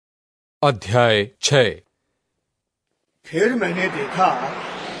अध्याय 6। फिर मैंने देखा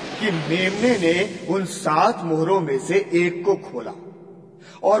कि मेमने ने उन 7 मोहरों में से एक को खोला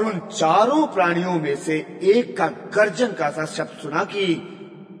और उन चारों प्राणियों में से एक का गर्जन का सा शब्द सुना कि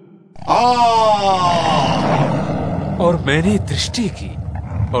आ! और मैंने दृष्टि की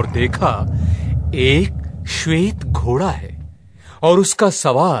और देखा एक श्वेत घोड़ा है और उसका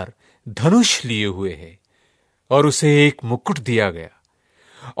सवार धनुष लिए हुए है और उसे एक मुकुट दिया गया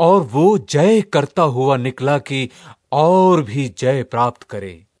और वो जय करता हुआ निकला कि और भी जय प्राप्त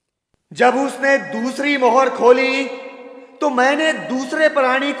करे। जब उसने दूसरी मोहर खोली तो मैंने दूसरे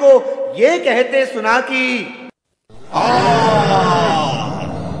प्राणी को ये कहते सुना कि आ!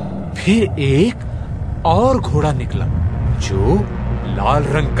 फिर एक और घोड़ा निकला जो लाल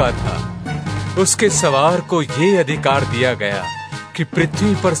रंग का था। उसके सवार को ये अधिकार दिया गया कि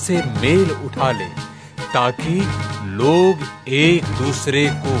पृथ्वी पर से मेल उठा ले ताकि लोग एक दूसरे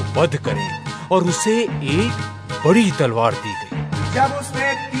को वध करें, और उसे एक बड़ी तलवार दी गई। जब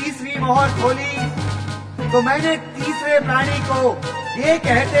उसने तीसरी मोहर खोली तो मैंने तीसरे प्राणी को ये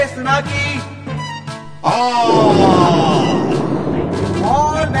कहते सुना कि आ!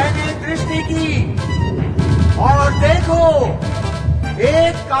 और मैंने दृष्टि की और देखो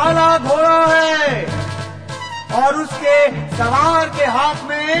एक काला घोड़ा है और उसके सवार के हाथ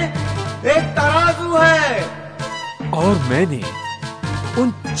में एक तराजू है। और मैंने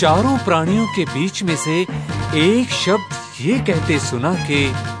उन चारों प्राणियों के बीच में से एक शब्द ये कहते सुना कि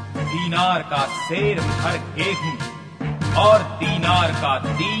दीनार का सेर भर गेहूं और दीनार का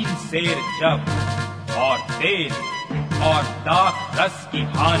 3 सेर जव और तेल और दाख रस की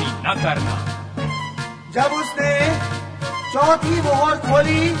हानि न करना। जब उसने चौथी मोहर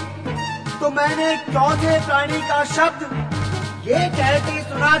खोली तो मैंने चौथे प्राणी का शब्द ये कहते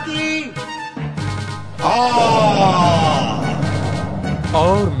सुना कि आ!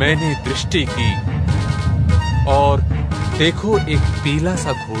 और मैंने दृष्टि की और देखो एक पीला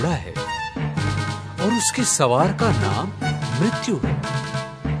सा घोड़ा है और उसके सवार का नाम मृत्यु है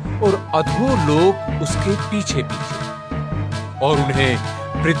और अधोर लोग उसके पीछे पीछे, और उन्हें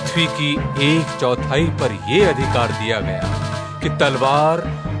पृथ्वी की 1/4 पर यह अधिकार दिया गया कि तलवार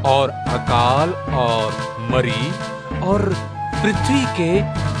और अकाल और मरी और पृथ्वी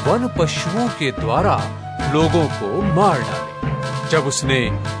के वन पशुओं के द्वारा लोगों को मार डाले। जब उसने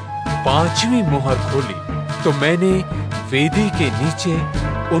 5वीं मोहर खोली तो मैंने वेदी के नीचे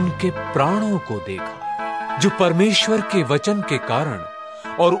उनके प्राणों को देखा जो परमेश्वर के वचन के कारण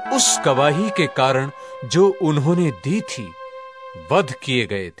और उस गवाही के कारण जो उन्होंने दी थी वध किए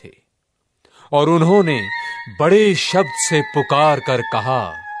गए थे। और उन्होंने बड़े शब्द से पुकार कर कहा,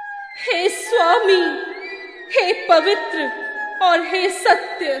 हे स्वामी, हे पवित्र और हे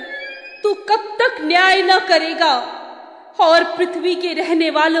सत्य, तू कब तक न्याय न करेगा और पृथ्वी के रहने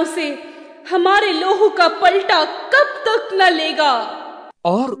वालों से हमारे लोहू का पलटा कब तक न लेगा।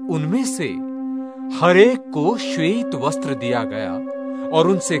 और उनमें से हर एक को श्वेत वस्त्र दिया गया और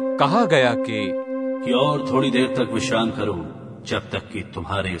उनसे कहा गया कि और थोड़ी देर तक विश्राम करो, जब तक कि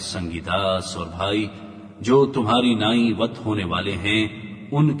तुम्हारे संगीदास और भाई जो तुम्हारी नाई वध होने वाले हैं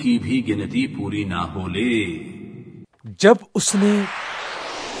उनकी भी गिनती पूरी ना हो ले। जब उसने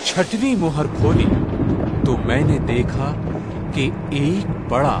 6वीं मोहर खोली तो मैंने देखा कि एक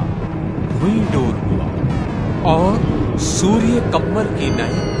बड़ा भुईं डोर हुआ और सूर्य कमल की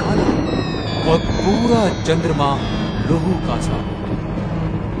नाई काला और पूरा चंद्रमा लोहू का सा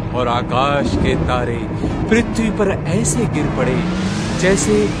हुआ और आकाश के तारे पृथ्वी पर ऐसे गिर पड़े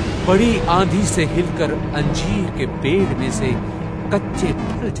जैसे बड़ी आंधी से हिलकर अंजीर के पेड़ में से कच्चे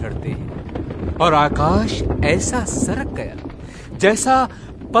फल झड़ते हैं, और आकाश ऐसा सरक गया जैसा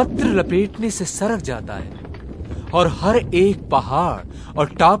पत्र लपेटने से सरक जाता है, और हर एक पहाड़ और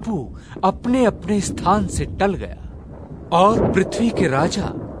टापू अपने अपने स्थान से टल गया, और पृथ्वी के राजा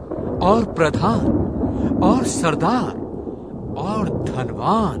और प्रधान और सरदार और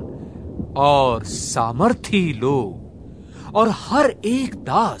धनवान और सामर्थी लोग और हर एक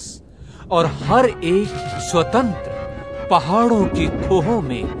दास और हर एक स्वतंत्र पहाड़ों की खोहों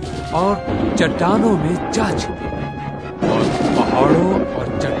में और चट्टानों में जा छिपे और पहाड़ों और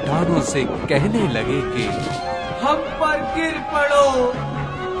चट्टानों से कहने लगे कि हम पर गिर पड़ो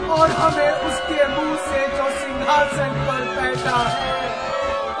और हमें उसके मुंह से जो सिंहासन पर बैठा है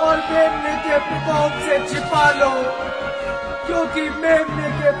और मेमने के प्रकोप से छिपा लो, क्योंकि मेमने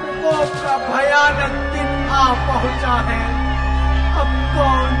के प्रकोप का भयानक दिन आ पहुंचा है। अब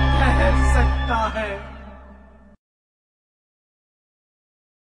कौन ठहर सकता है।